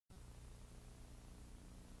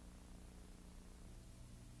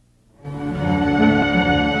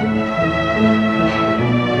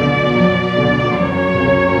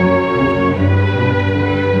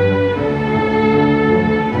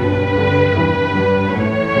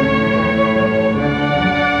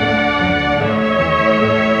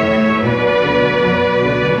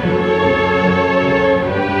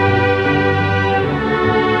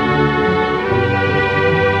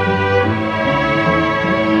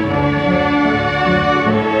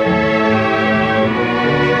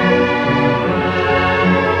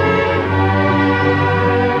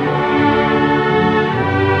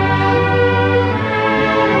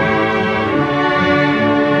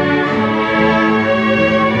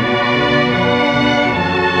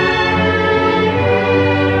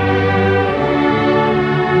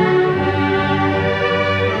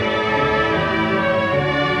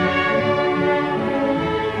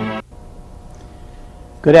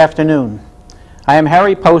Good afternoon. I am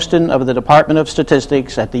Harry Poston of the Department of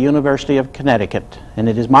Statistics at the University of Connecticut, and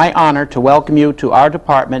it is my honor to welcome you to our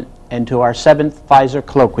department and to our 7th Pfizer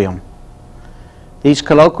Colloquium. These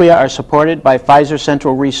colloquia are supported by Pfizer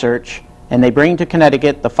Central Research, and they bring to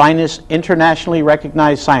Connecticut the finest internationally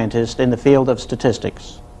recognized scientists in the field of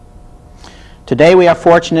statistics. Today we are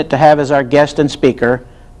fortunate to have as our guest and speaker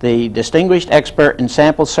the distinguished expert in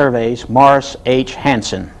sample surveys, Morris H.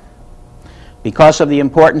 Hansen. Because of the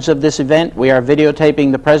importance of this event, we are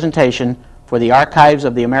videotaping the presentation for the Archives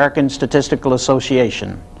of the American Statistical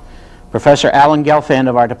Association. Professor Alan Gelfand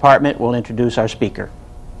of our department will introduce our speaker.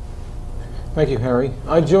 Thank you, Harry.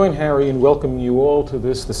 I join Harry in welcoming you all to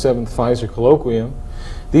this, the 7th Pfizer Colloquium.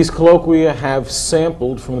 These colloquia have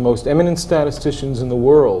sampled from the most eminent statisticians in the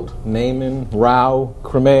world: Neyman, Rao,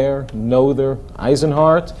 Kremer, Noether,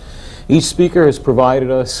 Eisenhardt. Each speaker has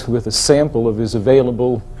provided us with a sample of his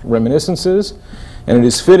available reminiscences, and it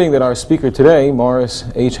is fitting that our speaker today, Morris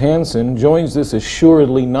H. Hansen, joins this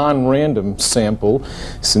assuredly non-random sample,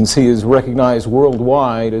 since he is recognized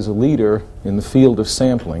worldwide as a leader in the field of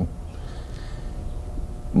sampling.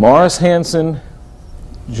 Morris Hansen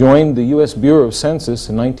joined the U.S. Bureau of Census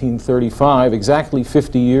in 1935, exactly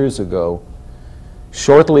 50 years ago.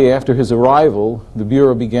 Shortly after his arrival, the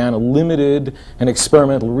Bureau began a limited and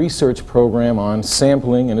experimental research program on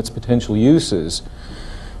sampling and its potential uses.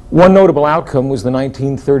 One notable outcome was the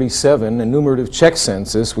 1937 enumerative check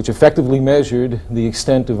census, which effectively measured the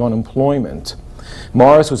extent of unemployment.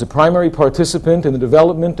 Morris was a primary participant in the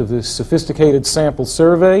development of this sophisticated sample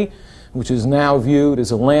survey, which is now viewed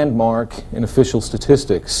as a landmark in official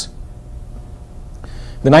statistics.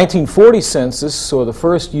 The 1940 census saw the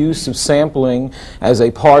first use of sampling as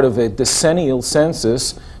a part of a decennial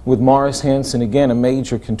census, with Morris Hansen again a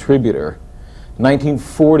major contributor.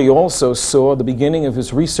 1940 also saw the beginning of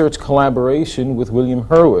his research collaboration with William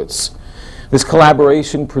Hurwitz. This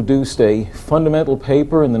collaboration produced a fundamental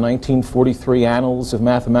paper in the 1943 Annals of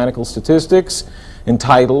Mathematical Statistics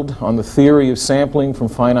entitled "On the Theory of Sampling from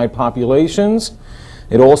Finite Populations."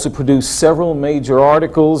 It also produced several major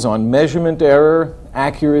articles on measurement error,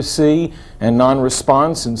 accuracy, and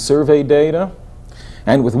non-response in survey data.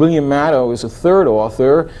 And with William Maddow as a third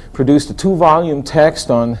author, produced a 2-volume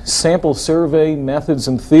text on sample survey methods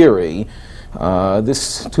and theory.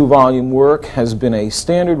 This 2-volume work has been a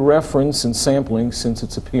standard reference in sampling since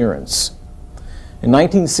its appearance. In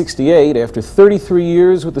 1968, after 33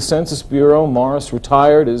 years with the Census Bureau, Morris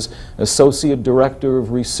retired as Associate Director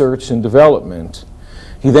of Research and Development.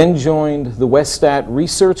 He then joined the Westat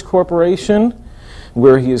Research Corporation,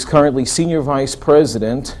 where he is currently Senior Vice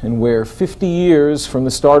President, and where 50 years from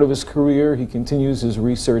the start of his career he continues his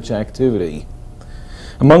research activity.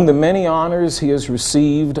 Among the many honors he has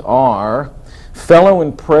received are Fellow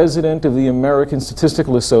and President of the American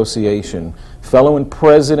Statistical Association, Fellow and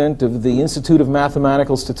President of the Institute of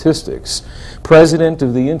Mathematical Statistics, President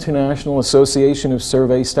of the International Association of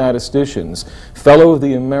Survey Statisticians, Fellow of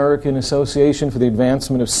the American Association for the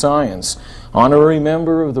Advancement of Science, Honorary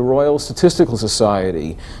Member of the Royal Statistical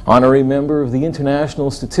Society, Honorary Member of the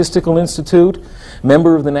International Statistical Institute,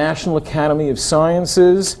 Member of the National Academy of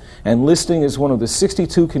Sciences, and listing as one of the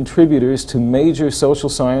 62 contributors to major social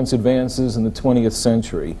science advances in the 20th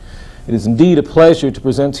century. It is indeed a pleasure to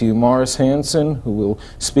present to you Morris Hansen, who will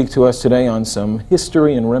speak to us today on some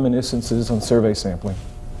history and reminiscences on survey sampling.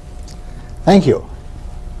 Thank you.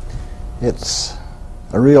 It's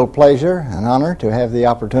a real pleasure and honor to have the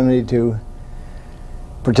opportunity to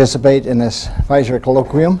participate in this Pfizer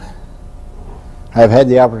Colloquium. I've had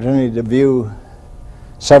the opportunity to view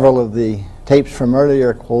several of the tapes from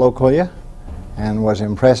earlier colloquia and was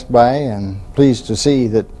impressed by and pleased to see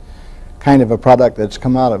that kind of a product that's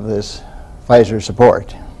come out of this Pfizer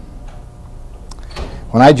support.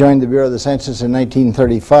 When I joined the Bureau of the Census in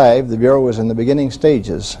 1935, the Bureau was in the beginning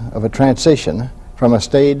stages of a transition from a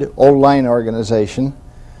staid old-line organization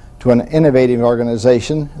to an innovative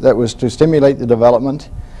organization that was to stimulate the development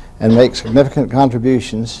and make significant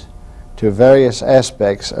contributions to various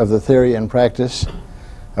aspects of the theory and practice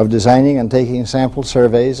of designing and taking sample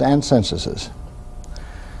surveys and censuses.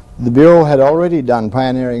 The Bureau had already done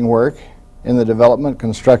pioneering work in the development,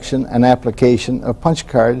 construction, and application of punch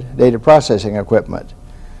card data processing equipment,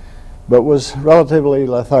 but was relatively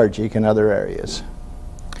lethargic in other areas.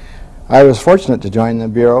 I was fortunate to join the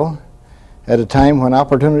Bureau at a time when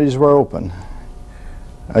opportunities were open,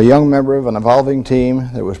 a young member of an evolving team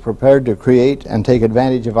that was prepared to create and take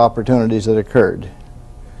advantage of opportunities that occurred.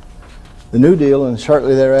 The New Deal and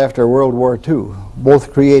shortly thereafter World War II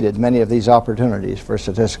both created many of these opportunities for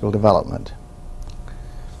statistical development.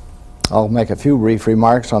 I'll make a few brief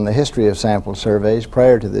remarks on the history of sample surveys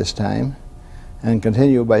prior to this time and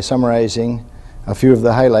continue by summarizing a few of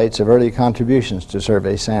the highlights of early contributions to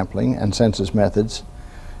survey sampling and census methods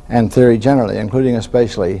and theory generally, including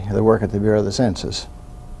especially the work at the Bureau of the Census.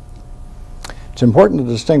 It's important to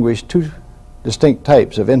distinguish two distinct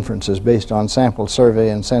types of inferences based on sample survey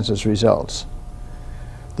and census results.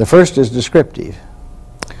 The first is descriptive.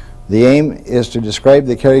 The aim is to describe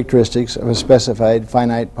the characteristics of a specified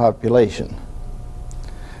finite population.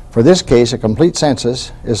 For this case, a complete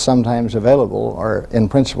census is sometimes available or in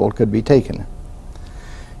principle could be taken.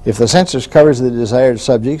 If the census covers the desired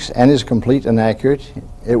subjects and is complete and accurate,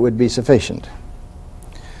 it would be sufficient.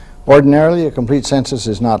 Ordinarily, a complete census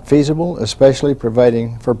is not feasible, especially for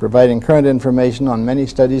providing current information on many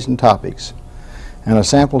studies and topics, and a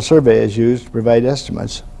sample survey is used to provide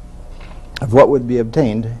estimates of what would be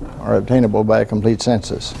obtained or obtainable by a complete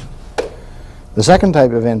census. The second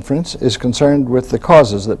type of inference is concerned with the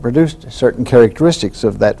causes that produced certain characteristics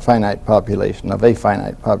of that finite population, of a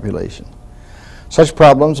finite population. Such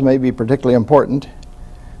problems may be particularly important,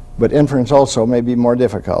 but inference also may be more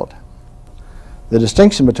difficult. The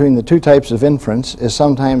distinction between the two types of inference is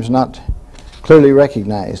sometimes not clearly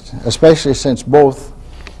recognized, especially since both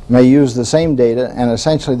may use the same data and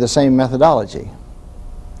essentially the same methodology.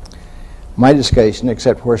 My discussion,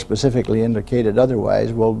 except where specifically indicated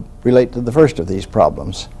otherwise, will relate to the first of these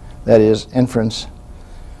problems, that is, inference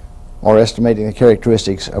or estimating the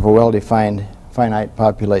characteristics of a well-defined finite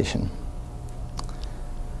population.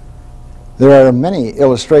 There are many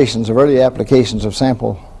illustrations of early applications of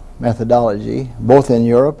sample methodology, both in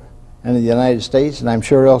Europe and in the United States, and I'm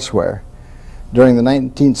sure elsewhere, during the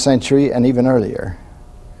 19th century and even earlier.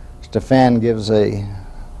 Stefan gives a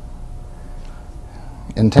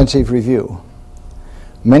intensive review.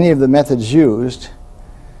 Many of the methods used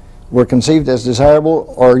were conceived as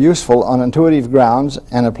desirable or useful on intuitive grounds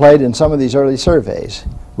and applied in some of these early surveys,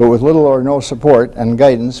 but with little or no support and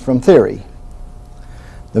guidance from theory.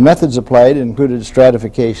 The methods applied included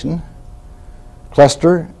stratification,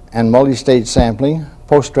 cluster and multi-stage sampling,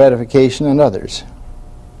 post-stratification, and others.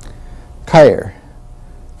 Kyer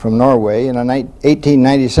from Norway in an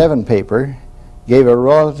 1897 paper gave a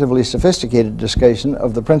relatively sophisticated discussion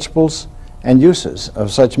of the principles and uses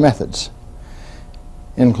of such methods,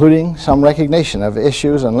 including some recognition of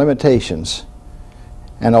issues and limitations,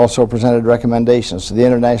 and also presented recommendations to the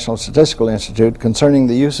International Statistical Institute concerning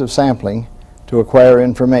the use of sampling to acquire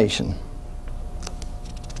information.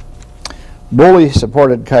 Boley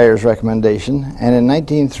supported Kyer's recommendation, and in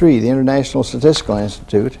 1903 the International Statistical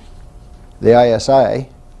Institute, the ISI,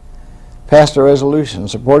 passed a resolution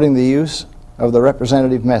supporting the use of the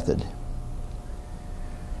representative method.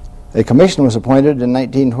 A commission was appointed in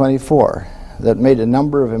 1924 that made a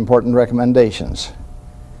number of important recommendations,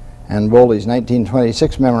 and Boley's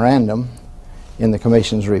 1926 memorandum in the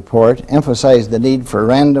commission's report emphasized the need for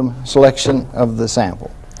random selection of the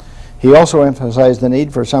sample. He also emphasized the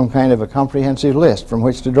need for some kind of a comprehensive list from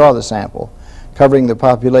which to draw the sample, covering the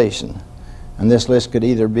population, and this list could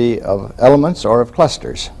either be of elements or of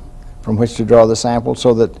clusters from which to draw the sample,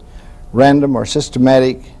 so that random or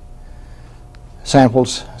systematic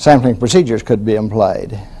sampling procedures could be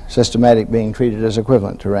employed, systematic being treated as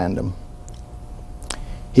equivalent to random.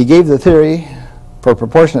 He gave the theory for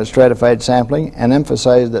proportionate stratified sampling and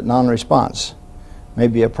emphasized that non-response may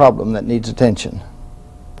be a problem that needs attention.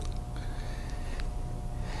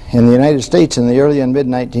 In the United States in the early and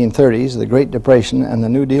mid-1930s, the Great Depression and the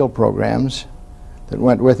New Deal programs that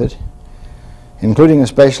went with it, including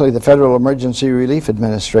especially the Federal Emergency Relief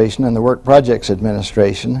Administration and the Work Projects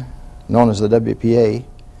Administration, known as the WPA,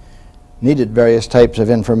 needed various types of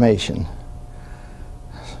information.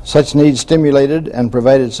 Such needs stimulated and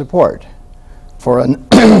provided support for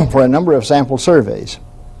a number of sample surveys.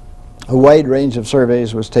 A wide range of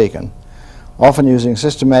surveys was taken, often using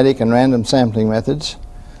systematic and random sampling methods,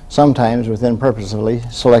 sometimes within purposefully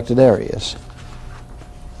selected areas.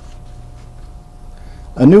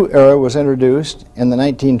 A new era was introduced in the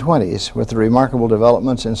 1920s with the remarkable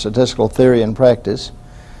developments in statistical theory and practice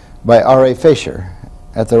by R.A. Fisher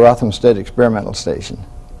at the Rothamsted Experimental Station.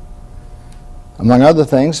 Among other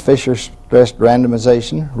things, Fisher stressed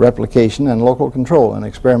randomization, replication, and local control in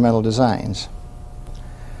experimental designs.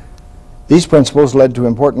 These principles led to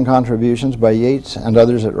important contributions by Yates and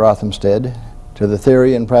others at Rothamsted to the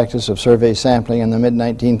theory and practice of survey sampling in the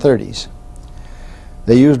mid-1930s.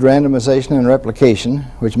 They used randomization and replication,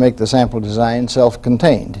 which make the sample design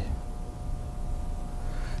self-contained.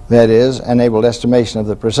 That is, enabled estimation of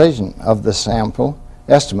the precision of the sample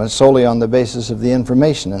estimates solely on the basis of the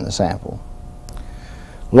information in the sample.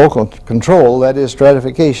 Local control, that is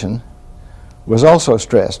stratification, was also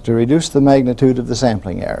stressed to reduce the magnitude of the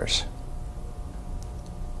sampling errors.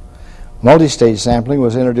 Multi-stage sampling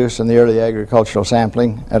was introduced in the early agricultural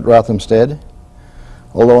sampling at Rothamsted,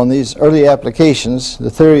 although in these early applications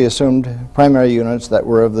the theory assumed primary units that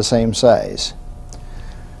were of the same size.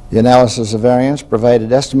 The analysis of variance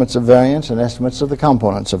provided estimates of variance and estimates of the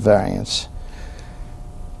components of variance.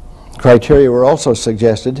 Criteria were also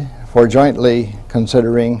suggested for jointly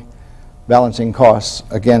considering balancing costs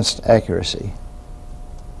against accuracy.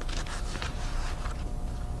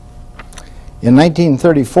 In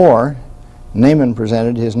 1934, Neyman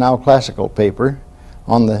presented his now classical paper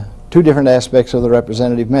on the two different aspects of the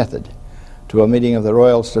representative method to a meeting of the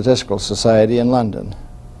Royal Statistical Society in London.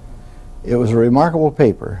 It was a remarkable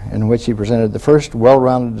paper in which he presented the first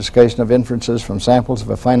well-rounded discussion of inferences from samples of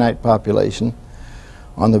a finite population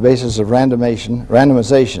on the basis of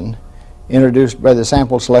randomization introduced by the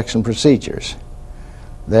sample selection procedures,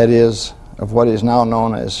 that is, of what is now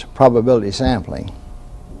known as probability sampling.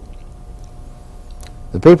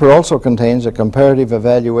 The paper also contains a comparative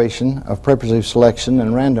evaluation of purposive selection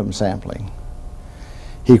and random sampling.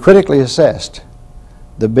 He critically assessed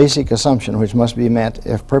the basic assumption which must be met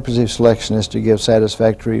if purposive selection is to give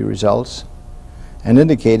satisfactory results, and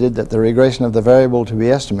indicated that the regression of the variable to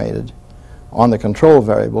be estimated on the control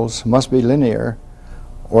variables must be linear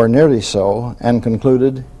or nearly so, and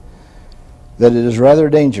concluded that it is rather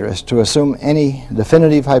dangerous to assume any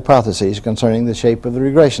definitive hypotheses concerning the shape of the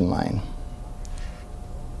regression line.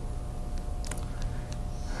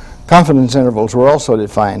 Confidence intervals were also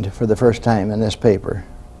defined for the first time in this paper.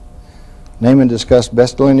 Neyman discussed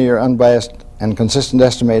best linear, unbiased, and consistent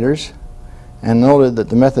estimators, and noted that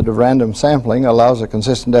the method of random sampling allows a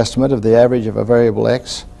consistent estimate of the average of a variable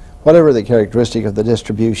x, whatever the characteristic of the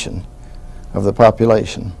distribution of the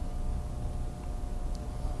population.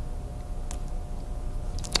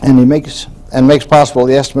 And he makes possible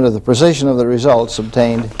the estimate of the precision of the results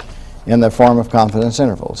obtained in the form of confidence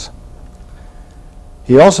intervals.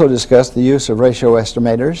 He also discussed the use of ratio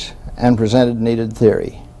estimators and presented needed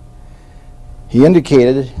theory. He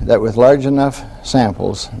indicated that with large enough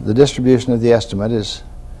samples, the distribution of the estimate is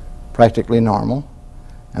practically normal,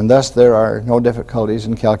 and thus there are no difficulties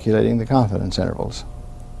in calculating the confidence intervals.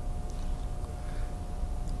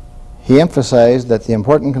 He emphasized that the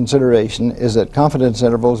important consideration is that confidence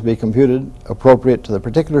intervals be computed appropriate to the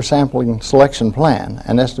particular sampling selection plan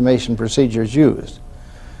and estimation procedures used,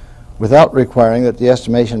 without requiring that the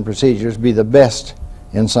estimation procedures be the best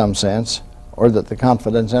in some sense, or that the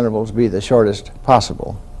confidence intervals be the shortest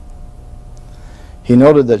possible. He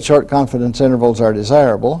noted that short confidence intervals are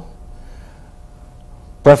desirable,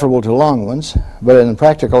 preferable to long ones, but in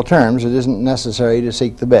practical terms it isn't necessary to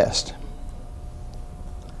seek the best.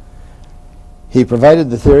 He provided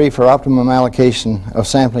the theory for optimum allocation of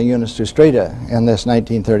sampling units to strata in this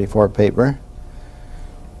 1934 paper,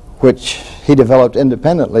 which he developed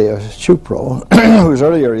independently of Chupro, whose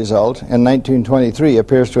earlier result in 1923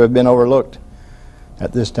 appears to have been overlooked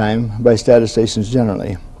at this time by statisticians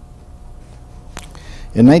generally.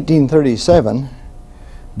 In 1937,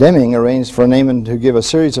 Deming arranged for Neyman to give a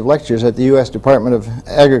series of lectures at the U.S. Department of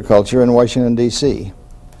Agriculture in Washington, D.C.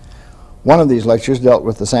 One of these lectures dealt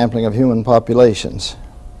with the sampling of human populations.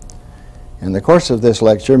 In the course of this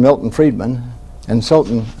lecture, Milton Friedman and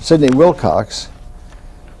Sidney Wilcox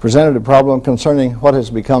presented a problem concerning what has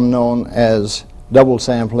become known as double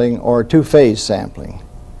sampling or two-phase sampling.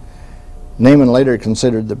 Neyman later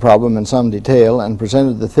considered the problem in some detail and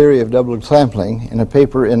presented the theory of double sampling in a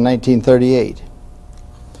paper in 1938.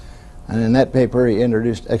 And in that paper he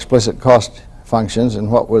introduced explicit cost functions in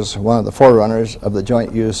what was one of the forerunners of the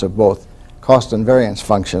joint use of both cost and variance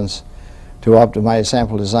functions to optimize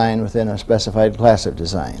sample design within a specified class of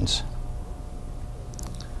designs.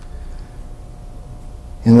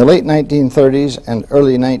 In the late 1930s and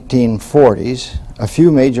early 1940s, a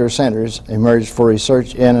few major centers emerged for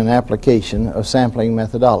research in and application of sampling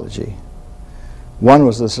methodology. One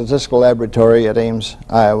was the Statistical Laboratory at Ames,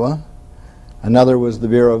 Iowa. Another was the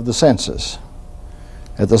Bureau of the Census.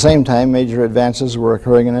 At the same time, major advances were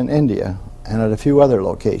occurring in India and at a few other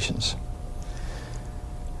locations.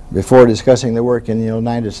 Before discussing the work in the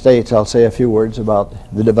United States, I'll say a few words about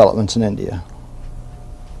the developments in India.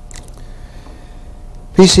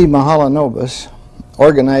 P.C. Mahalanobis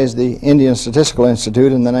organized the Indian Statistical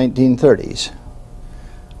Institute in the 1930s.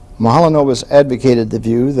 Mahalanobis advocated the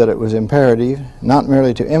view that it was imperative not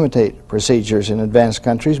merely to imitate procedures in advanced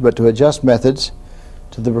countries, but to adjust methods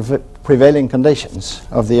to the prevailing conditions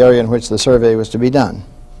of the area in which the survey was to be done.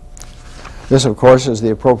 This, of course, is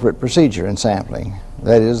the appropriate procedure in sampling.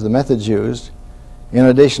 That is, the methods used, in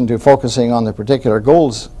addition to focusing on the particular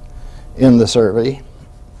goals in the survey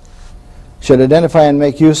should identify and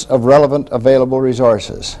make use of relevant available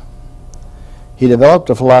resources. He developed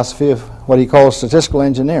a philosophy of what he calls statistical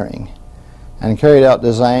engineering and carried out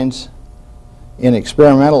designs in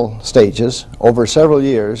experimental stages over several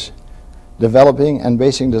years, developing and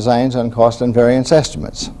basing designs on cost and variance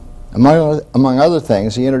estimates. Among other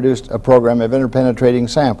things, he introduced a program of interpenetrating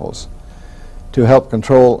samples to help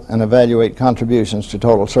control and evaluate contributions to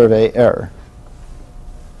total survey error.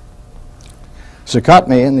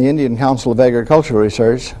 Sukhatme and the Indian Council of Agricultural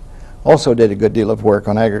Research also did a good deal of work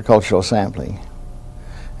on agricultural sampling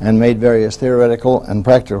and made various theoretical and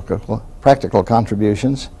practical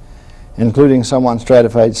contributions, including some on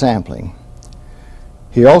stratified sampling.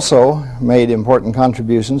 He also made important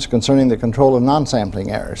contributions concerning the control of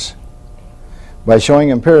non-sampling errors by showing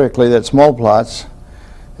empirically that small plots,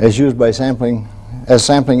 as used by sampling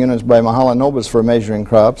units by Mahalanobis for measuring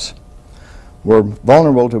crops, were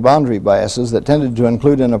vulnerable to boundary biases that tended to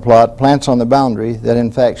include in a plot plants on the boundary that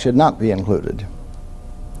in fact should not be included.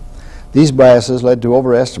 These biases led to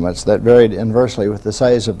overestimates that varied inversely with the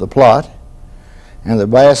size of the plot, and the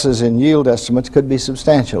biases in yield estimates could be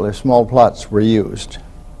substantial if small plots were used.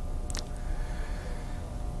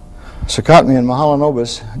 Sukhatme and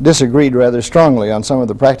Mahalanobis disagreed rather strongly on some of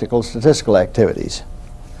the practical statistical activities,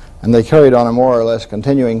 and they carried on a more or less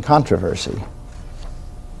continuing controversy.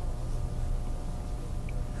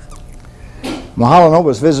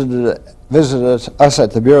 Mahalanobis visited us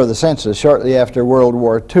at the Bureau of the Census shortly after World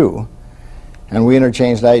War II, and we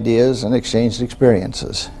interchanged ideas and exchanged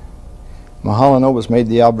experiences. Mahalanobis made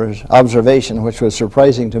the observation, which was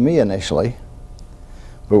surprising to me initially,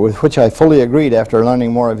 but with which I fully agreed after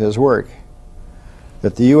learning more of his work,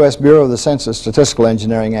 that the U.S. Bureau of the Census statistical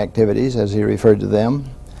engineering activities, as he referred to them,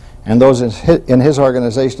 and those in his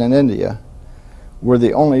organization in India, were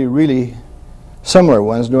the only really similar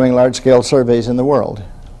ones doing large-scale surveys in the world.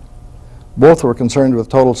 Both were concerned with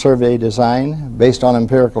total survey design based on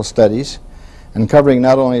empirical studies and covering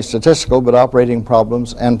not only statistical but operating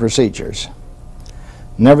problems and procedures.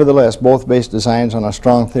 Nevertheless, both based designs on a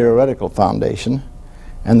strong theoretical foundation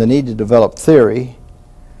and the need to develop theory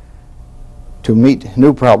to meet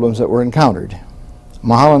new problems that were encountered.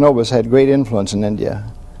 Mahalanobis had great influence in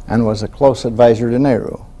India and was a close advisor to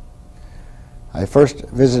Nehru. I first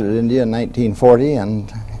visited India in 1940,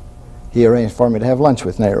 and he arranged for me to have lunch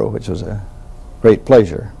with Nehru, which was a great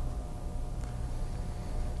pleasure.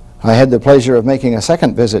 I had the pleasure of making a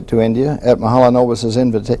second visit to India at Mahalanobis'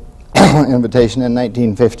 invitation in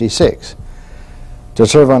 1956 to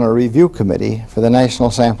serve on a review committee for the National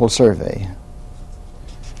Sample Survey.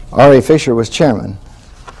 R.A. Fisher was chairman,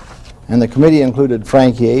 and the committee included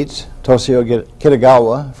Frank Yates, Toshio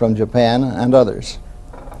Kitagawa from Japan, and others.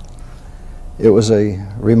 It was a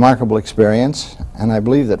remarkable experience, and I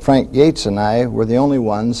believe that Frank Yates and I were the only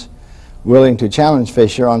ones willing to challenge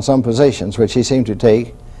Fisher on some positions which he seemed to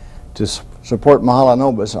take to support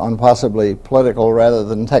Mahalanobis on possibly political rather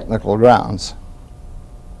than technical grounds.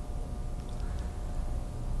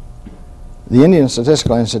 The Indian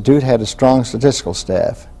Statistical Institute had a strong statistical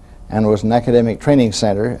staff and was an academic training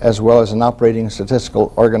center as well as an operating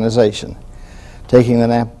statistical organization, taking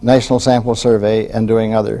the National Sample Survey and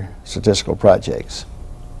doing other statistical projects.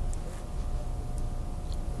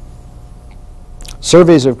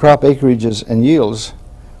 Surveys of crop acreages and yields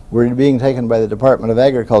were being taken by the Department of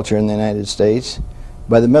Agriculture in the United States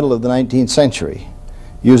by the middle of the 19th century,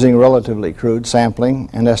 using relatively crude sampling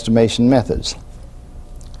and estimation methods.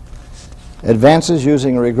 Advances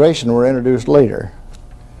using regression were introduced later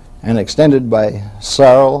and extended by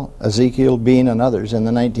Searle, Ezekiel, Bean, and others in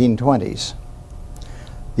the 1920s.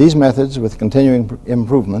 These methods, with continuing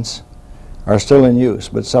improvements, are still in use,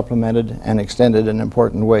 but supplemented and extended in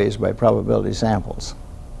important ways by probability samples.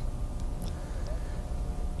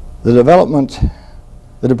 The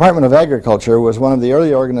Department of Agriculture was one of the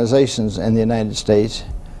early organizations in the United States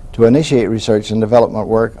to initiate research and development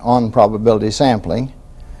work on probability sampling,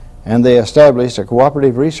 and they established a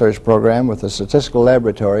cooperative research program with the Statistical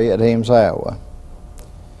Laboratory at Ames, Iowa.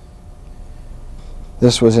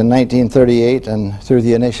 This was in 1938 and through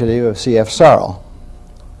the initiative of C.F. Searle.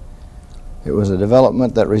 It was a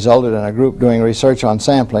development that resulted in a group doing research on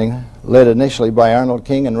sampling, led initially by Arnold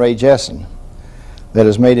King and Ray Jessen, that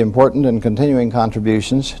has made important and continuing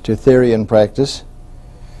contributions to theory and practice,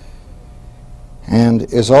 and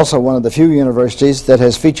is also one of the few universities that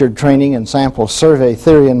has featured training in sample survey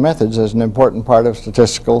theory and methods as an important part of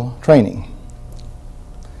statistical training.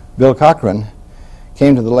 Bill Cochran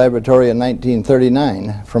came to the laboratory in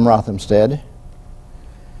 1939 from Rothamsted,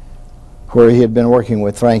 where he had been working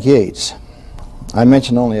with Frank Yates. I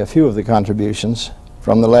mention only a few of the contributions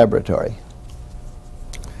from the laboratory.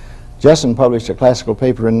 Jessen published a classical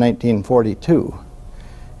paper in 1942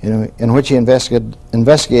 in which he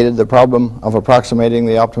investigated the problem of approximating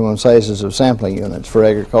the optimum sizes of sampling units for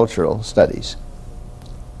agricultural studies.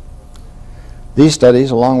 These studies,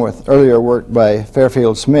 along with earlier work by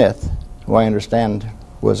Fairfield Smith, who I understand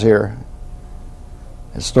was here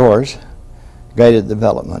at Storrs, guided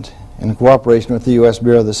development, in cooperation with the U.S.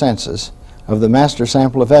 Bureau of the Census, of the master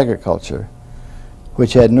sample of agriculture,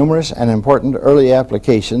 which had numerous and important early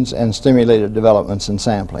applications and stimulated developments in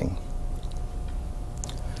sampling.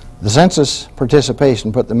 The census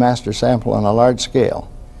participation put the master sample on a large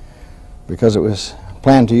scale because it was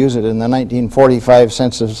planned to use it in the 1945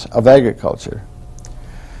 Census of Agriculture.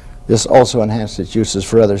 This also enhanced its uses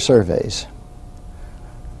for other surveys.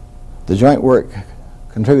 The joint work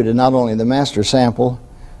contributed not only the master sample,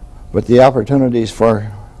 but the opportunities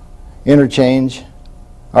for interchange,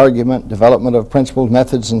 argument, development of principles,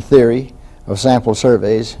 methods, and theory of sample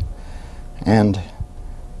surveys, and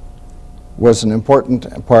was an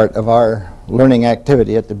important part of our learning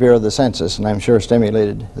activity at the Bureau of the Census, and I'm sure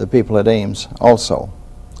stimulated the people at Ames also.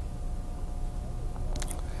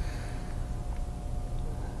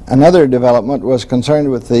 Another development was concerned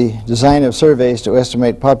with the design of surveys to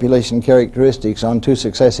estimate population characteristics on two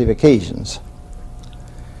successive occasions.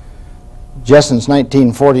 Jessen's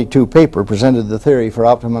 1942 paper presented the theory for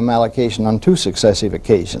optimum allocation on two successive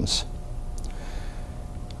occasions,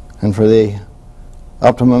 and for the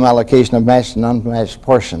optimum allocation of matched and unmatched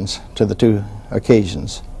portions to the two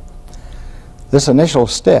occasions. This initial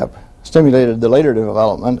step stimulated the later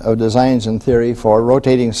development of designs and theory for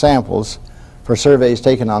rotating samples for surveys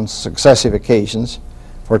taken on successive occasions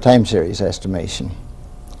for time series estimation.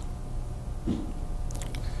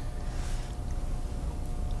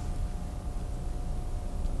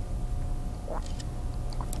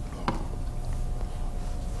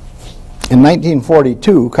 In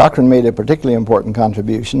 1942, Cochrane made a particularly important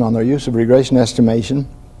contribution on their use of regression estimation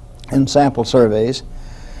in sample surveys,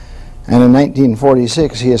 and in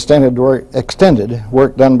 1946 he extended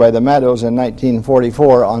work done by the Maddows in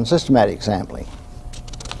 1944 on systematic sampling.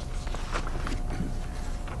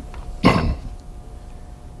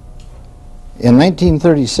 In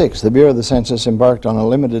 1936, the Bureau of the Census embarked on a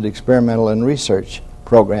limited experimental and research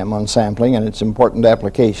program on sampling and its important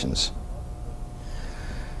applications.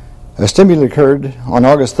 A stimulus occurred on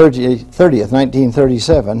August 30th,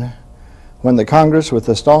 1937, when the Congress, with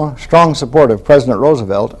the strong support of President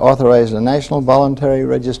Roosevelt, authorized a national voluntary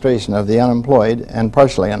registration of the unemployed and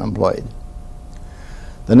partially unemployed.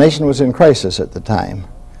 The nation was in crisis at the time,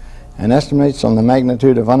 and estimates on the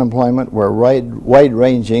magnitude of unemployment were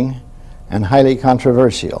wide-ranging and highly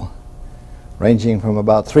controversial, ranging from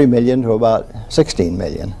about 3 million to about 16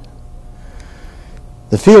 million.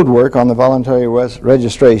 The field work on the voluntary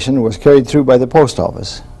registration was carried through by the post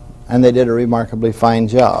office, and they did a remarkably fine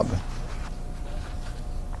job.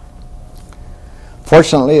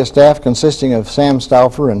 Fortunately, a staff consisting of Sam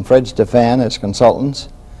Stauffer and Fred Stefan as consultants,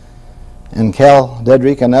 and Cal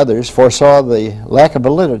Dedrick and others foresaw the lack of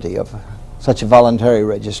validity of such a voluntary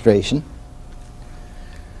registration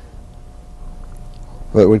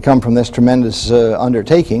that would come from this tremendous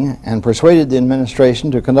undertaking, and persuaded the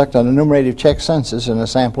administration to conduct an enumerative check census in a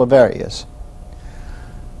sample of areas.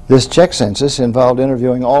 This check census involved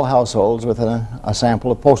interviewing all households with a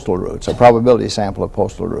sample of postal routes, a probability sample of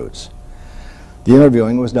postal routes. The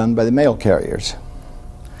interviewing was done by the mail carriers.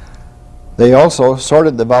 They also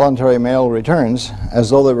sorted the voluntary mail returns as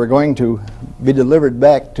though they were going to be delivered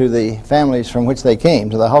back to the families from which they came,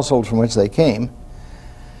 to the households from which they came,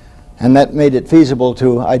 and that made it feasible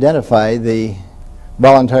to identify the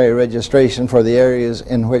voluntary registration for the areas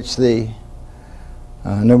in which the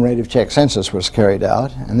enumerative check census was carried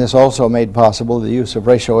out, and this also made possible the use of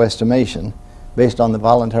ratio estimation based on the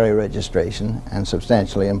voluntary registration, and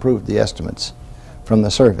substantially improved the estimates from the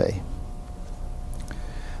survey.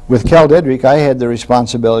 With Cal Dedrick, I had the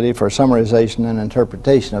responsibility for summarization and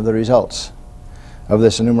interpretation of the results of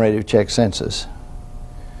this enumerative check census.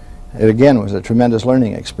 It again was a tremendous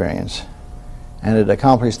learning experience, and it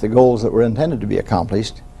accomplished the goals that were intended to be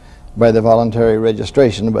accomplished by the voluntary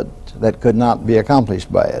registration, but that could not be accomplished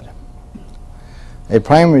by it. A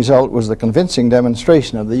prime result was the convincing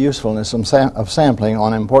demonstration of the usefulness of sampling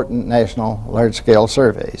on important national large-scale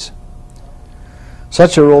surveys.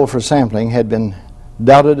 Such a role for sampling had been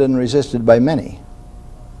doubted and resisted by many,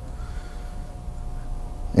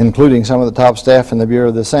 including some of the top staff in the Bureau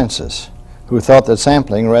of the Census, who thought that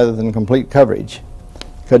sampling, rather than complete coverage,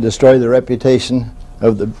 could destroy the reputation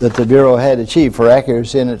that the Bureau had achieved for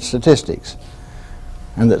accuracy in its statistics,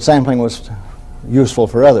 and that sampling was useful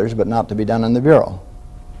for others but not to be done in the Bureau.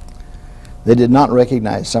 they did not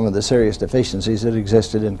recognize some of the serious deficiencies that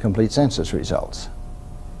existed in complete census results.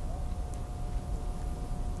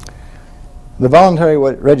 The voluntary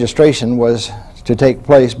registration was to take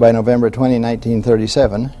place by November 20,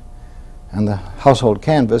 1937, and the household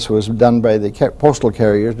canvass was done by the postal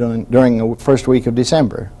carriers during the first week of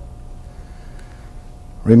December.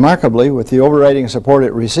 Remarkably, with the overriding support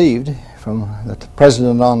it received from the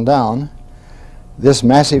President on down, this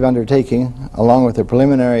massive undertaking, along with the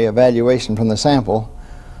preliminary evaluation from the sample,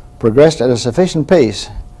 progressed at a sufficient pace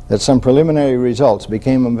that some preliminary results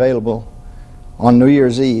became available on New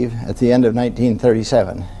Year's Eve at the end of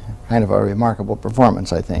 1937. Kind of a remarkable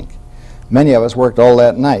performance, I think. Many of us worked all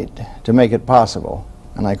that night to make it possible,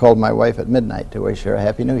 and I called my wife at midnight to wish her a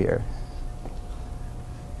Happy New Year.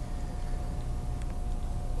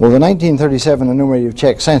 Well, the 1937 enumerative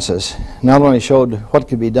Czech census not only showed what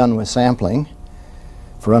could be done with sampling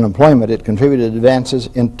for unemployment, it contributed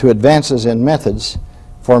to advances in methods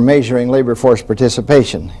for measuring labor force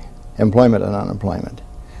participation, employment and unemployment,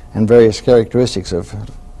 and various characteristics of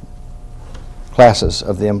classes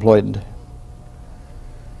of the employed.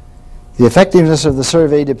 The effectiveness of the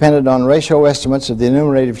survey depended on ratio estimates of the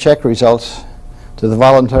enumerative Czech results to the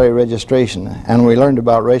voluntary registration, and we learned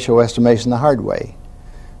about ratio estimation the hard way,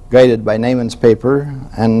 guided by Neyman's paper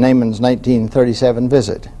and Neyman's 1937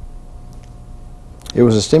 visit. It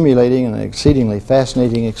was a stimulating and exceedingly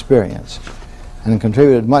fascinating experience, and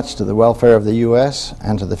contributed much to the welfare of the U.S.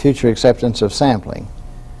 and to the future acceptance of sampling,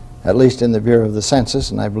 at least in the Bureau of the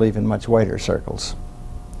Census, and I believe in much wider circles.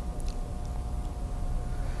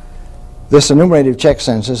 This enumerative Czech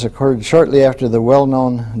census occurred shortly after the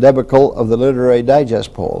well-known debacle of the Literary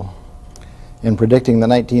Digest poll in predicting the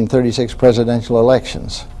 1936 presidential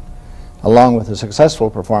elections, along with the successful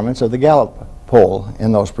performance of the Gallup poll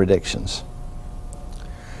in those predictions.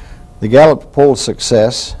 The Gallup poll's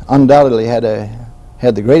success undoubtedly had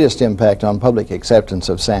the greatest impact on public acceptance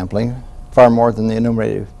of sampling, far more than the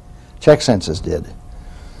enumerative Czech census did.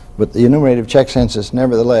 But the enumerative Czech census,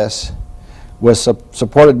 nevertheless, was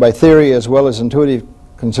supported by theory as well as intuitive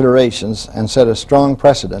considerations and set a strong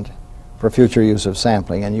precedent for future use of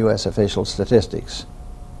sampling in U.S. official statistics.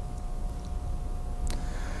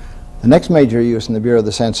 The next major use in the Bureau of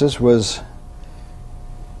the Census was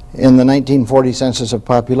in the 1940 census of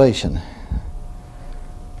population.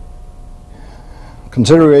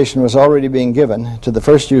 Consideration was already being given to the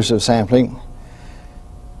first use of sampling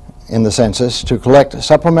in the census to collect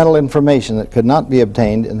supplemental information that could not be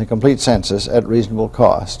obtained in the complete census at reasonable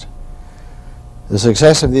cost. The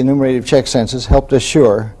success of the enumerative Czech census helped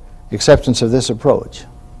assure acceptance of this approach.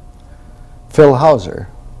 Phil Hauser,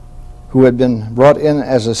 who had been brought in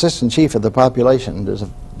as assistant chief of the population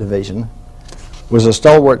division, was a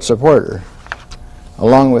stalwart supporter,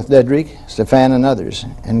 along with Dedrick, Stefan, and others,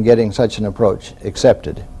 in getting such an approach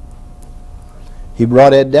accepted. He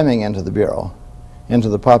brought Ed Deming into the Bureau, into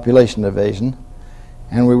the population division,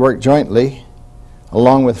 and we worked jointly,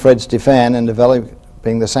 along with Fred Stefan, in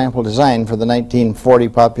developing the sample design for the 1940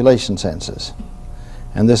 population census.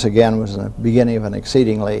 And this again was the beginning of an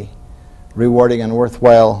exceedingly rewarding and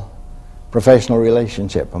worthwhile professional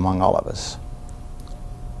relationship among all of us.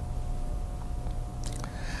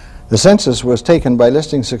 The census was taken by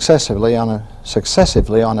listing successively on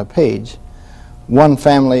a page, one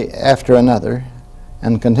family after another,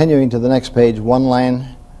 and continuing to the next page, one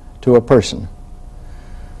line to a person.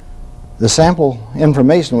 The sample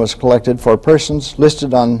information was collected for persons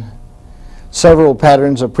listed on several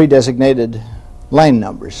patterns of pre-designated line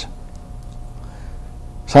numbers,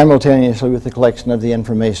 simultaneously with the collection of the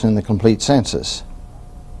information in the complete census.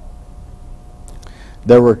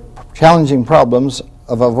 There were challenging problems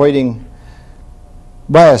of avoiding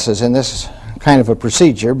biases in this kind of a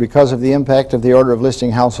procedure because of the impact of the order of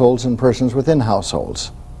listing households and persons within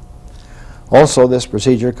households. Also, this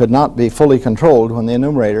procedure could not be fully controlled when the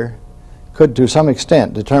enumerator could to some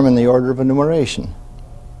extent determine the order of enumeration.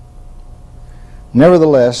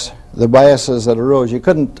 Nevertheless, the biases that arose, you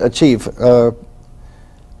couldn't achieve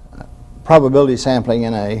probability sampling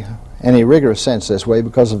in any rigorous sense this way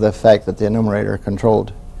because of the fact that the enumerator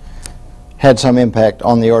had some impact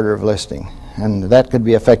on the order of listing, and that could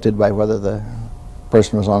be affected by whether the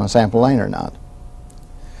person was on a sample line or not.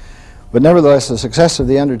 But nevertheless, the success of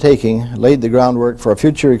the undertaking laid the groundwork for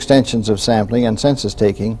future extensions of sampling and census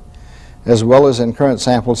taking, as well as in current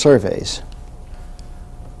sample surveys.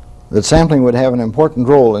 That sampling would have an important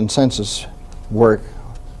role in census work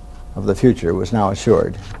of the future was now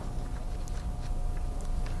assured.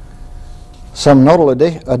 Some notable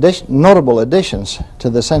additions to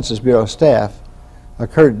the Census Bureau staff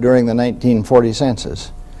occurred during the 1940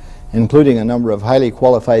 census, including a number of highly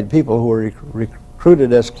qualified people who were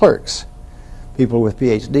recruited as clerks. People with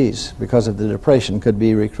PhDs, because of the Depression, could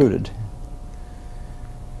be recruited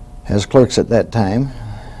as clerks at that time.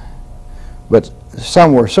 But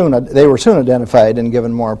some were soon identified and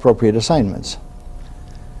given more appropriate assignments.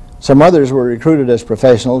 Some others were recruited as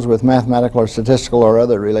professionals with mathematical or statistical or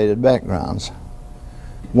other related backgrounds.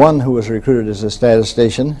 One who was recruited as a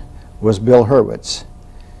statistician was Bill Hurwitz.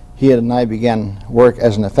 He and I began work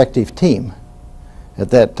as an effective team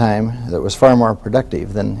at that time that was far more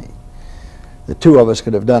productive than the two of us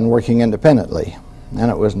could have done working independently,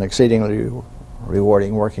 and it was an exceedingly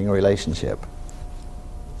rewarding working relationship.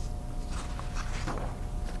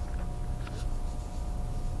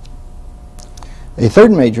 A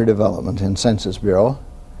third major development in Census Bureau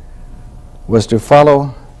was to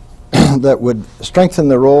follow that would strengthen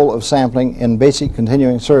the role of sampling in basic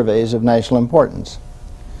continuing surveys of national importance.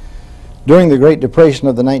 During the Great Depression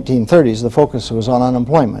of the 1930s, the focus was on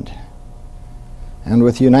unemployment. And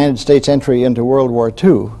with the United States entry into World War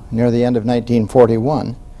II near the end of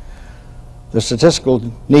 1941, the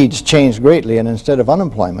statistical needs changed greatly, and instead of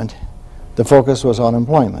unemployment, the focus was on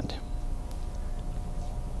employment.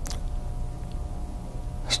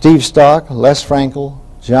 Steve Stock, Les Frankel,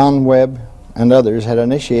 John Webb, and others had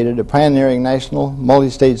initiated a pioneering national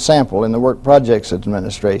multi-stage sample in the Work Projects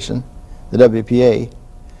Administration, the WPA,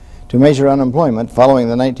 to measure unemployment following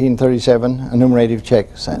the 1937 enumerative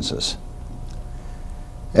Czech census.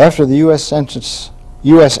 After the U.S.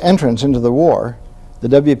 entrance into the war, the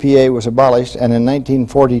WPA was abolished, and in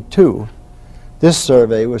 1942, this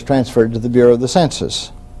survey was transferred to the Bureau of the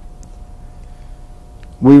Census.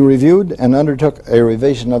 We reviewed and undertook a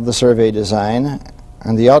revision of the survey design,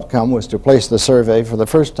 and the outcome was to place the survey for the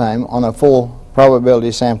first time on a full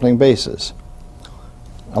probability sampling basis,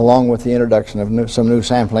 along with the introduction of some new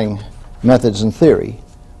sampling methods and theory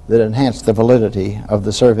that enhanced the validity of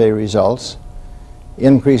the survey results,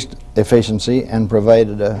 increased efficiency, and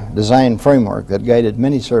provided a design framework that guided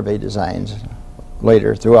many survey designs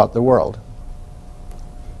later throughout the world.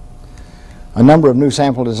 A number of new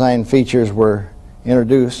sample design features were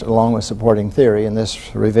introduced along with supporting theory in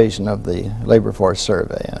this revision of the labor force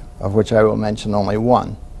survey, of which I will mention only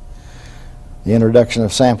one. The introduction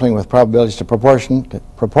of sampling with probabilities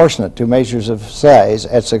proportionate to measures of size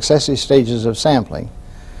at successive stages of sampling,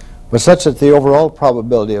 but such that the overall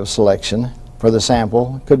probability of selection for the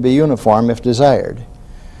sample could be uniform if desired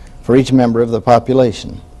for each member of the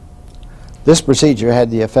population. This procedure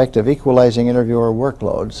had the effect of equalizing interviewer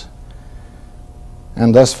workloads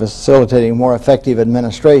and thus facilitating more effective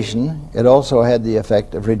administration. It also had the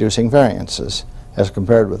effect of reducing variances as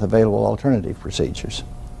compared with available alternative procedures.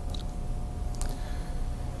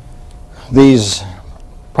 These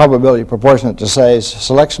probability proportionate to size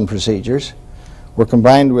selection procedures were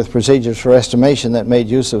combined with procedures for estimation that made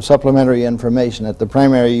use of supplementary information at the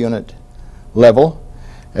primary unit level,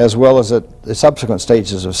 as well as at the subsequent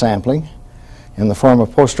stages of sampling, in the form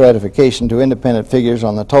of post-stratification to independent figures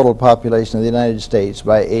on the total population of the United States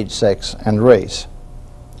by age, sex, and race.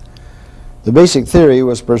 The basic theory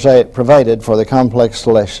was provided for the complex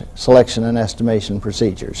selection and estimation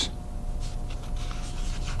procedures.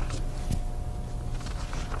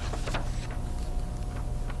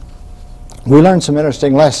 We learned some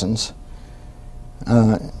interesting lessons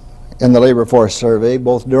in the labor force survey,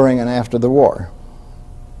 both during and after the war.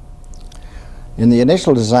 In the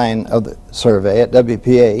initial design of the survey at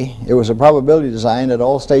WPA, it was a probability design at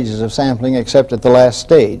all stages of sampling except at the last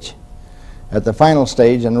stage. At the final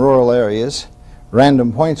stage in rural areas,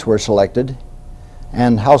 random points were selected,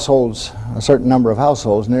 and households, a certain number of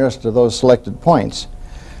households nearest to those selected points,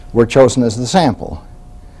 were chosen as the sample.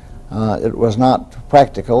 It was not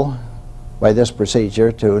practical by this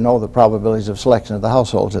procedure to know the probabilities of selection of the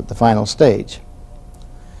households at the final stage.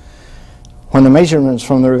 When the measurements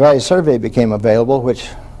from the revised survey became available, which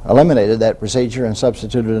eliminated that procedure and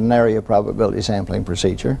substituted an area probability sampling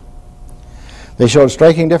procedure, they showed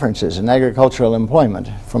striking differences in agricultural employment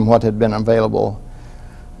from what had been available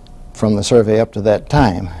from the survey up to that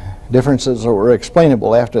time. Differences that were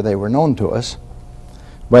explainable after they were known to us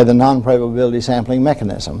by the non-probability sampling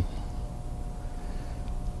mechanism.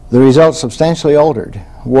 The results substantially altered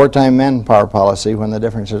wartime manpower policy when the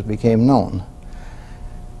differences became known.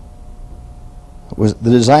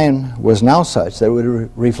 The design was now such that it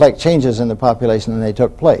would reflect changes in the population when they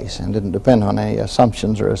took place and didn't depend on any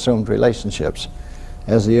assumptions or assumed relationships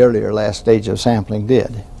as the earlier last stage of sampling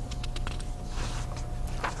did.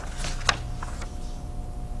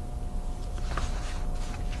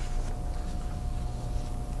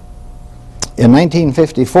 In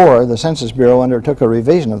 1954, the Census Bureau undertook a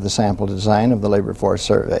revision of the sample design of the labor force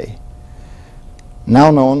survey,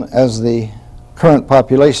 now known as the current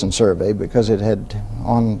population survey because it had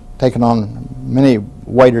taken on many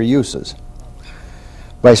wider uses.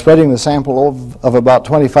 By spreading the sample of about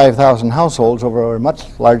 25,000 households over a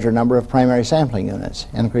much larger number of primary sampling units,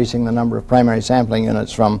 increasing the number of primary sampling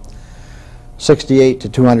units from 68 to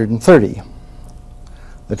 230.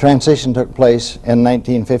 The transition took place in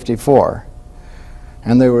 1954,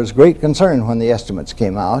 and there was great concern when the estimates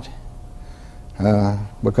came out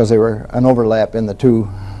because they were an overlap in the two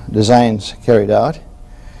designs carried out,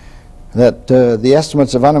 that the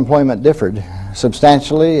estimates of unemployment differed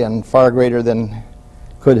substantially and far greater than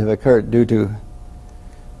could have occurred due to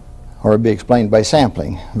or be explained by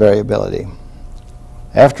sampling variability.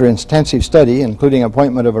 After intensive study, including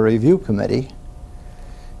appointment of a review committee,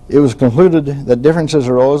 it was concluded that differences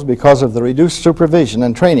arose because of the reduced supervision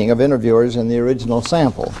and training of interviewers in the original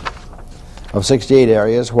sample of 68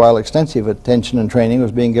 areas, while extensive attention and training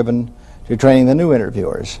was being given to training the new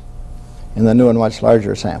interviewers in the new and much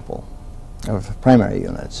larger sample of primary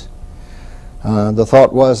units. The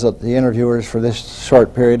thought was that the interviewers for this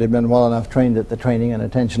short period had been well enough trained that the training and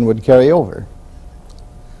attention would carry over.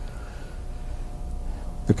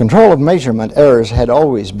 The control of measurement errors had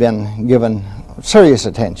always been given serious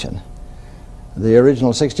attention. The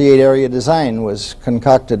original 68 area design was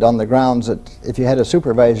concocted on the grounds that if you had a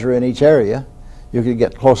supervisor in each area, you could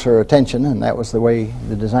get closer attention, and that was the way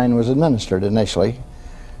the design was administered initially.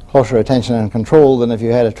 Closer attention and control than if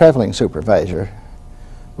you had a traveling supervisor.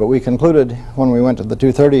 But we concluded when we went to the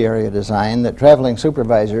 230 area design that traveling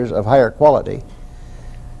supervisors of higher quality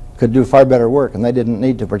could do far better work, and they didn't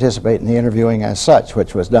need to participate in the interviewing as such,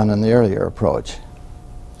 which was done in the earlier approach.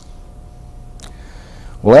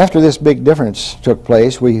 Well, after this big difference took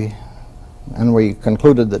place, we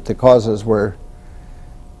concluded that the causes were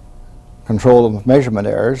control of measurement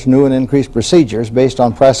errors. New and increased procedures based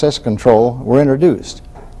on process control were introduced.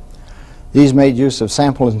 These made use of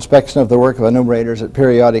sample inspection of the work of enumerators at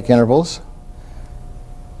periodic intervals.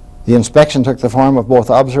 The inspection took the form of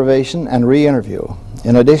both observation and re-interview,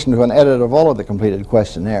 in addition to an edit of all of the completed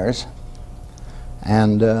questionnaires,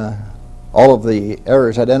 and all of the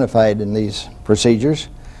errors identified in these procedures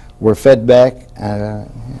were fed back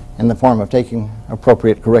in the form of taking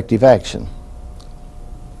appropriate corrective action.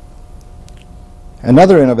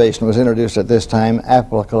 Another innovation was introduced at this time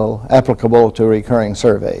applicable to recurring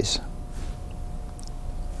surveys.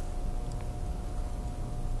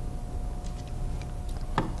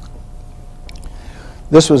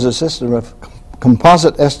 This was a system of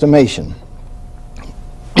composite estimation.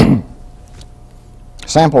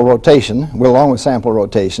 Sample rotation, along with sample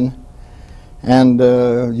rotation, and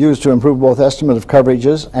used to improve both estimate of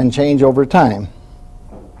coverages and change over time.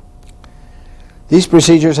 These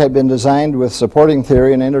procedures had been designed with supporting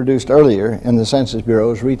theory and introduced earlier in the Census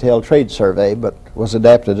Bureau's Retail Trade Survey, but was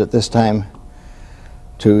adapted at this time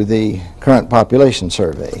to the current population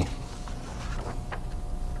survey.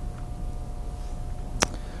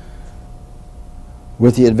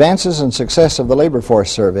 With the advances and success of the labor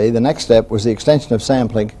force survey, the next step was the extension of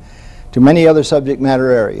sampling to many other subject matter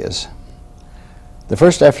areas. The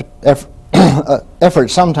first effort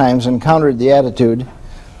sometimes encountered the attitude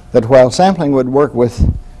that while sampling would work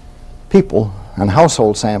with people and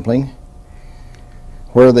household sampling,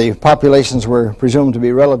 where the populations were presumed to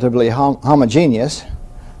be relatively homogeneous,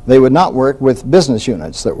 they would not work with business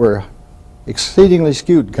units that were exceedingly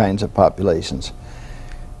skewed kinds of populations.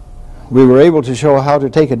 We were able to show how to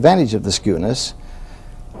take advantage of the skewness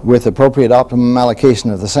with appropriate optimum allocation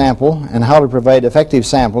of the sample, and how to provide effective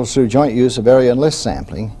samples through joint use of area and list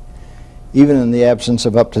sampling, even in the absence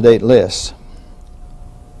of up-to-date lists.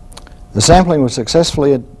 The sampling was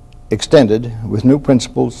successfully extended with new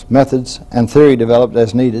principles, methods, and theory developed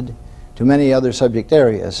as needed to many other subject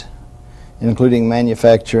areas, including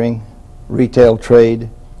manufacturing, retail trade,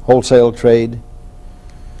 wholesale trade,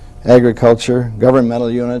 agriculture, governmental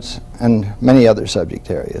units, and many other subject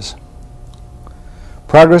areas.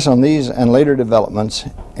 Progress on these and later developments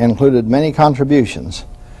included many contributions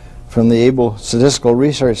from the able statistical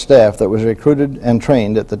research staff that was recruited and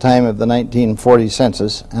trained at the time of the 1940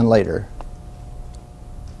 census and later.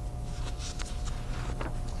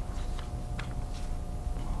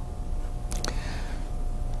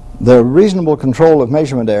 The reasonable control of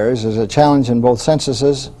measurement errors is a challenge in both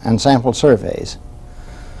censuses and sample surveys.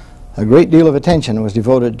 A great deal of attention was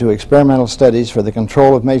devoted to experimental studies for the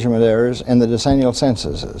control of measurement errors in the decennial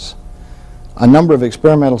censuses. A number of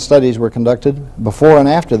experimental studies were conducted before and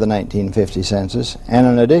after the 1950 census, and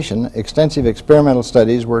in addition, extensive experimental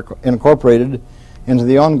studies were incorporated into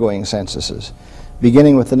the ongoing censuses,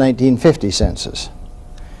 beginning with the 1950 census.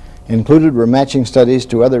 Included were matching studies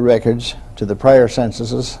to other records, to the prior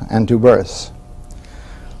censuses, and to births.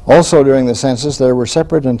 Also during the census, there were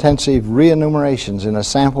separate intensive re-enumerations in a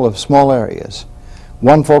sample of small areas,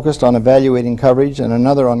 one focused on evaluating coverage and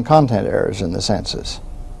another on content errors in the census.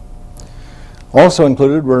 Also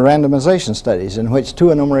included were randomization studies in which 2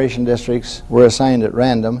 enumeration districts were assigned at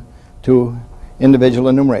random to individual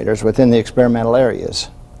enumerators within the experimental areas.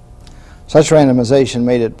 Such randomization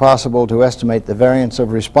made it possible to estimate the variance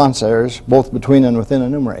of response errors both between and within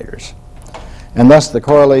enumerators, and thus the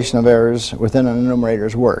correlation of errors within an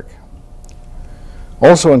enumerator's work.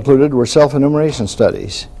 Also included were self-enumeration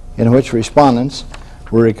studies in which respondents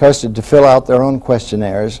were requested to fill out their own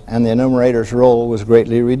questionnaires and the enumerator's role was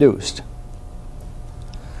greatly reduced.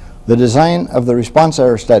 The design of the response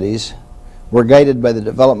error studies were guided by the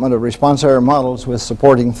development of response error models with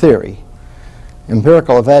supporting theory.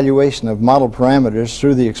 Empirical evaluation of model parameters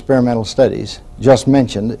through the experimental studies just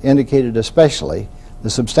mentioned indicated especially the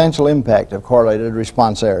substantial impact of correlated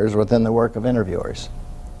response errors within the work of interviewers.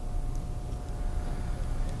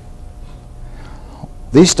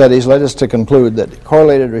 These studies led us to conclude that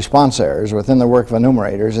correlated response errors within the work of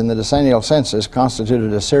enumerators in the decennial census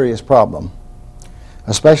constituted a serious problem,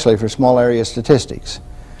 especially for small area statistics,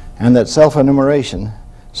 and that self-enumeration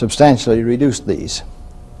substantially reduced these.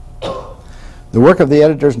 The work of the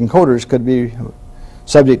editors and coders could be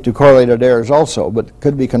subject to correlated errors also, but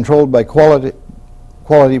could be controlled by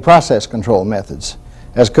quality process control methods,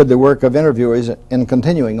 as could the work of interviewers in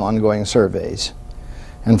continuing ongoing surveys.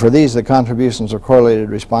 And for these, the contributions of correlated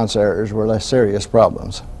response errors were less serious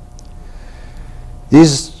problems.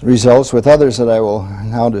 These results, with others that I will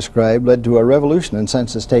now describe, led to a revolution in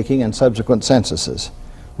census taking and subsequent censuses,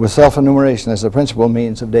 with self-enumeration as the principal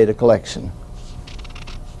means of data collection.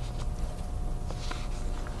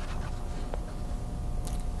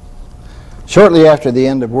 Shortly after the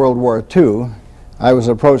end of World War II, I was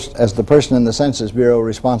approached as the person in the Census Bureau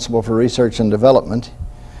responsible for research and development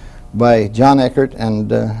by Press Eckert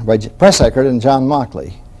and John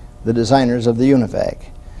Mockley, the designers of the UNIVAC,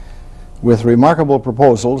 with remarkable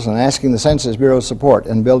proposals and asking the Census Bureau's support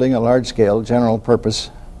in building a large-scale general-purpose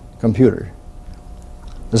computer.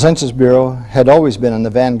 The Census Bureau had always been in the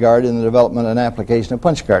vanguard in the development and application of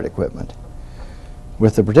punch card equipment.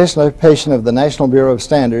 With the participation of the National Bureau of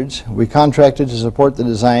Standards, we contracted to support the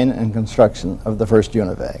design and construction of the first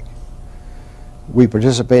UNIVAC. We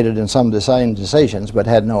participated in some design decisions, but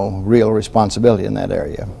had no real responsibility in that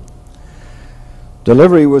area.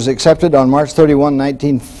 Delivery was accepted on March 31,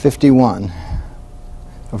 1951.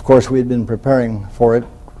 Of course, we had been preparing for it,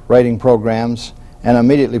 writing programs, and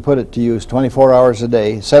immediately put it to use 24 hours a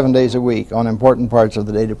day, 7 days a week on important parts of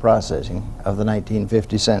the data processing of the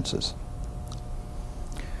 1950 census.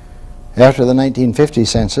 After the 1950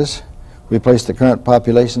 census, we placed the current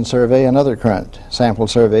population survey and other current sample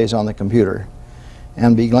surveys on the computer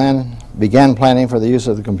and began planning for the use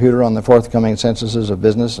of the computer on the forthcoming censuses of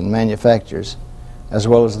business and manufacturers, as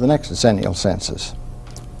well as the next decennial census.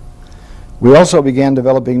 We also began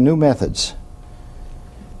developing new methods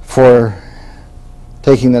for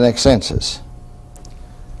taking the next census,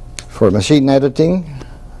 for machine editing,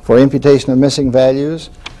 for imputation of missing values,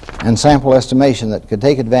 and sample estimation that could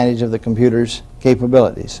take advantage of the computer's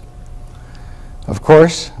capabilities. Of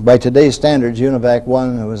course, by today's standards, UNIVAC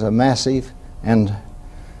 1 was a massive and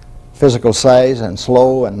physical size and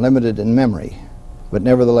slow and limited in memory, but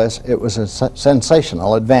nevertheless it was a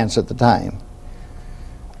sensational advance at the time.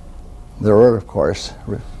 There were, of course,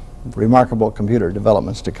 remarkable computer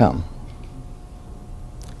developments to come.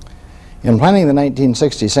 In planning the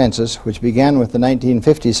 1960 census, which began with the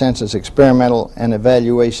 1950 census experimental and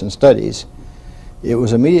evaluation studies, it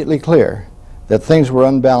was immediately clear that things were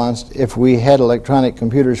unbalanced if we had electronic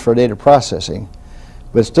computers for data processing,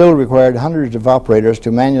 but still required hundreds of operators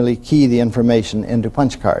to manually key the information into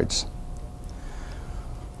punch cards.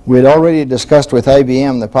 We had already discussed with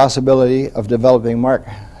IBM the possibility of developing mark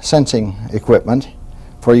sensing equipment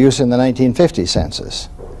for use in the 1950 census,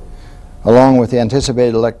 along with the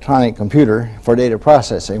anticipated electronic computer for data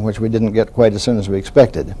processing, which we didn't get quite as soon as we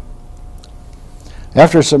expected.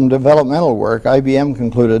 After some developmental work, IBM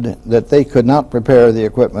concluded that they could not prepare the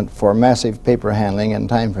equipment for massive paper handling in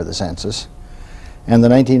time for the census, and the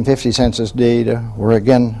 1950 census data were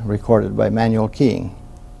again recorded by manual keying.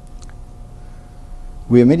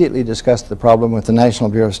 We immediately discussed the problem with the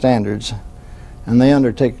National Bureau of Standards, and they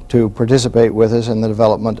undertook to participate with us in the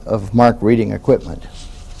development of mark reading equipment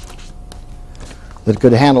that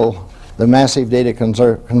could handle the massive data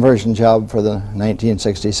conversion job for the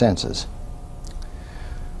 1960 census.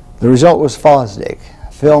 The result was FOSDIC,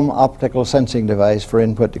 Film Optical Sensing Device for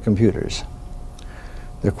Input to Computers.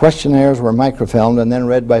 The questionnaires were microfilmed and then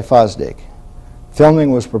read by FOSDIC.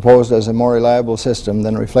 Filming was proposed as a more reliable system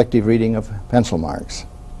than reflective reading of pencil marks.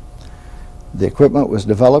 The equipment was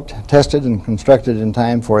developed, tested, and constructed in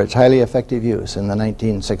time for its highly effective use in the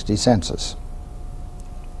 1960 census.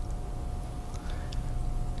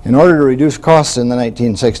 In order to reduce costs in the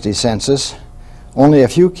 1960 census, only a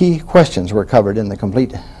few key questions were covered in the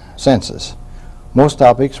complete census. Most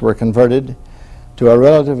topics were converted to a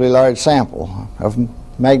relatively large sample of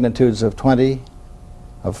magnitudes of 20,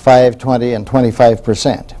 of 5, 20, and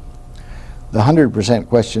 25%. The 100%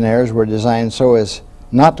 questionnaires were designed so as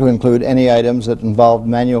not to include any items that involved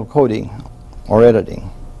manual coding or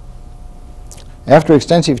editing. After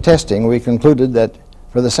extensive testing, we concluded that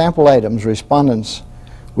for the sample items, respondents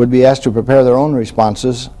would be asked to prepare their own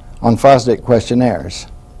responses on FOSDIC questionnaires.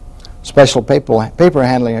 Special paper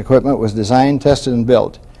handling equipment was designed, tested, and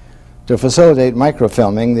built to facilitate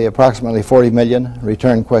microfilming the approximately 40 million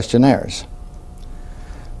return questionnaires.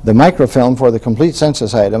 The microfilm for the complete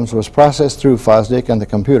census items was processed through FOSDIC and the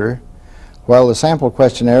computer, while the sample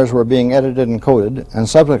questionnaires were being edited and coded and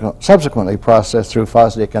subsequently processed through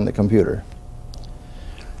FOSDIC and the computer.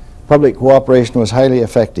 Public cooperation was highly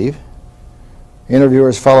effective.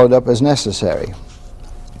 Interviewers followed up as necessary.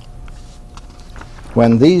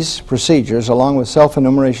 When these procedures, along with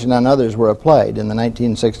self-enumeration and others, were applied in the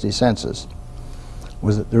 1960 census,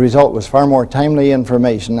 the result was far more timely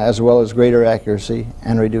information as well as greater accuracy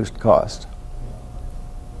and reduced cost.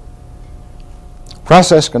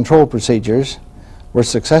 Process control procedures were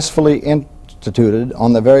successfully instituted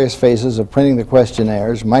on the various phases of printing the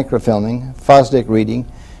questionnaires, microfilming, FOSDIC reading,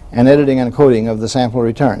 and editing and coding of the sample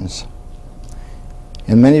returns.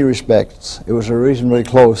 In many respects, it was a reasonably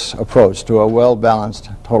close approach to a well-balanced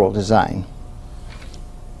total design.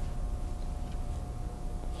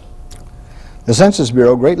 The Census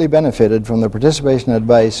Bureau greatly benefited from the participation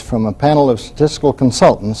advice from a panel of statistical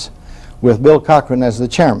consultants with Bill Cochran as the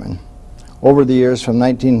chairman over the years from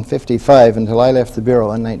 1955 until I left the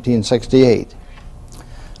Bureau in 1968.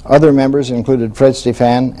 Other members included Fred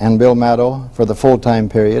Stephan and Bill Maddow for the full-time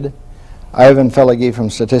period, Ivan Fellagy from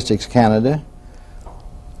Statistics Canada,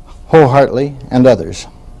 Ho Hartley, and others.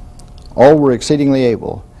 All were exceedingly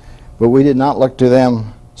able, but we did not look to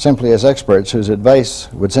them simply as experts whose advice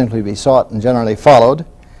would simply be sought and generally followed.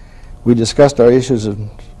 We discussed our issues and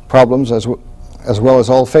problems as well as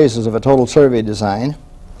all phases of a total survey design,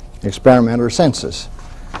 experiment, or census.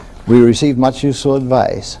 We received much useful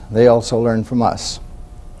advice. They also learned from us.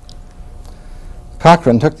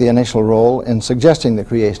 Cochran took the initial role in suggesting the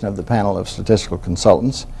creation of the panel of statistical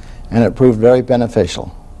consultants, and it proved very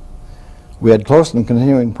beneficial. We had close and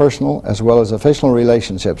continuing personal as well as official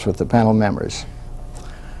relationships with the panel members.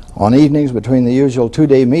 On evenings between the usual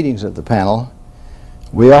two-day meetings of the panel,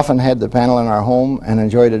 we often had the panel in our home and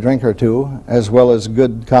enjoyed a drink or two, as well as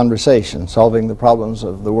good conversation, solving the problems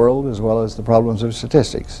of the world as well as the problems of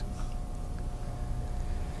statistics.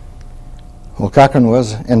 Well, Cochran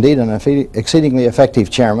was indeed an exceedingly effective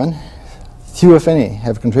chairman. Few, if any,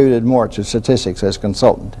 have contributed more to statistics as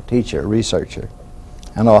consultant, teacher, researcher,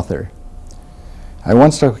 and author. I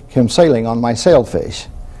once took him sailing on my sailfish,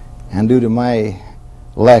 and due to my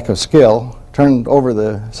lack of skill, turned over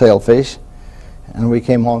the sailfish, and we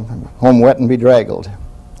came home wet and bedraggled.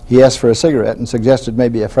 He asked for a cigarette and suggested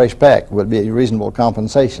maybe a fresh pack would be a reasonable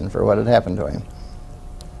compensation for what had happened to him.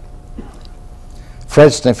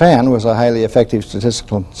 Fred Stephan was a highly effective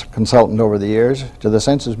statistical consultant over the years to the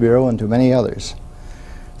Census Bureau and to many others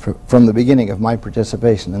from the beginning of my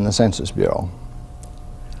participation in the Census Bureau.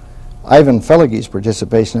 Ivan Fellagy's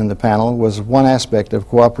participation in the panel was one aspect of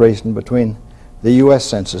cooperation between the U.S.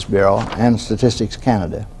 Census Bureau and Statistics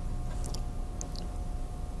Canada.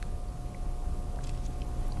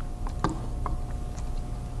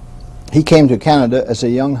 He came to Canada as a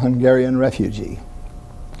young Hungarian refugee.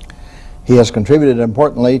 He has contributed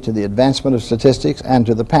importantly to the advancement of statistics and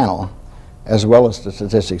to the panel, as well as to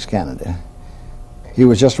Statistics Canada. He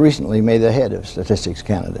was just recently made the head of Statistics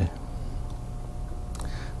Canada.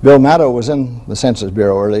 Bill Maddow was in the Census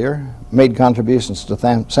Bureau earlier, made contributions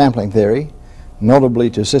to sampling theory, notably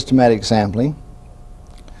to systematic sampling,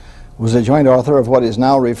 was a joint author of what is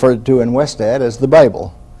now referred to in Westat as the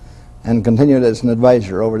Bible, and continued as an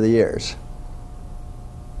advisor over the years.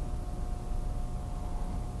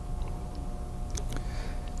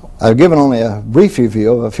 I've given only a brief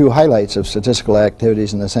review of a few highlights of statistical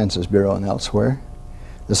activities in the Census Bureau and elsewhere.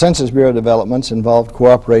 The Census Bureau developments involved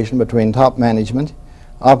cooperation between top management,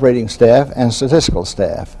 operating staff, and statistical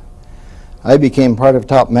staff. I became part of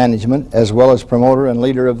top management as well as promoter and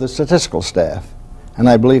leader of the statistical staff, and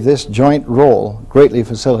I believe this joint role greatly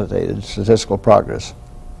facilitated statistical progress.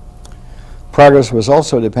 Progress was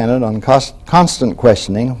also dependent on constant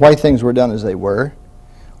questioning why things were done as they were,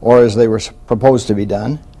 or as they were proposed to be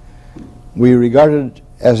done. We regarded it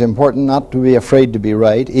as important not to be afraid to be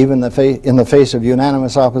right, even in the face of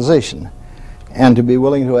unanimous opposition, and to be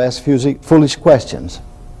willing to ask foolish questions.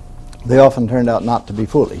 They often turned out not to be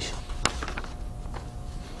foolish.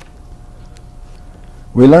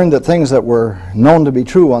 We learned that things that were known to be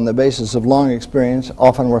true on the basis of long experience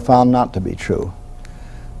often were found not to be true.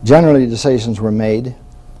 Generally, decisions were made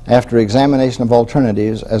after examination of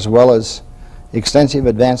alternatives as well as extensive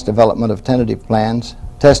advanced development of tentative plans,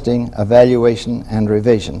 testing, evaluation, and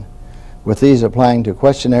revision, with these applying to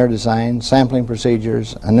questionnaire design, sampling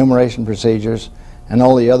procedures, enumeration procedures, and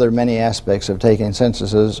all the other many aspects of taking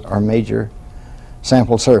censuses or major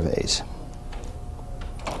sample surveys.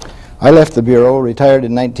 I left the Bureau, retired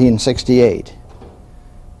in 1968,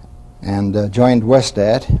 and joined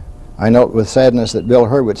Westat. I note with sadness that Bill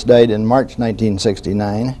Hurwitz died in March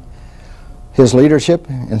 1969. His leadership,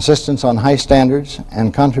 insistence on high standards,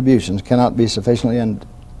 and contributions cannot be sufficiently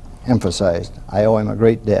emphasized. I owe him a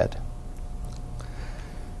great debt.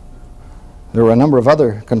 There were a number of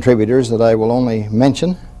other contributors that I will only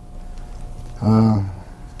mention,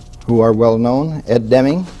 who are well known. Ed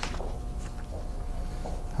Deming,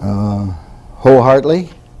 Ho Hartley,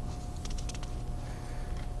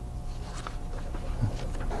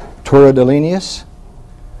 Tura Delenius,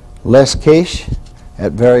 Les Case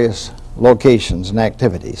at various locations and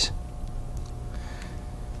activities.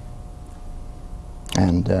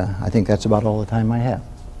 And I think that's about all the time I have.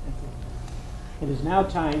 It is now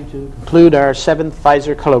time to conclude our 7th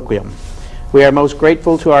Pfizer Colloquium. We are most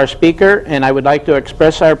grateful to our speaker, and I would like to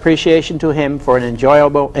express our appreciation to him for an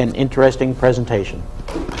enjoyable and interesting presentation.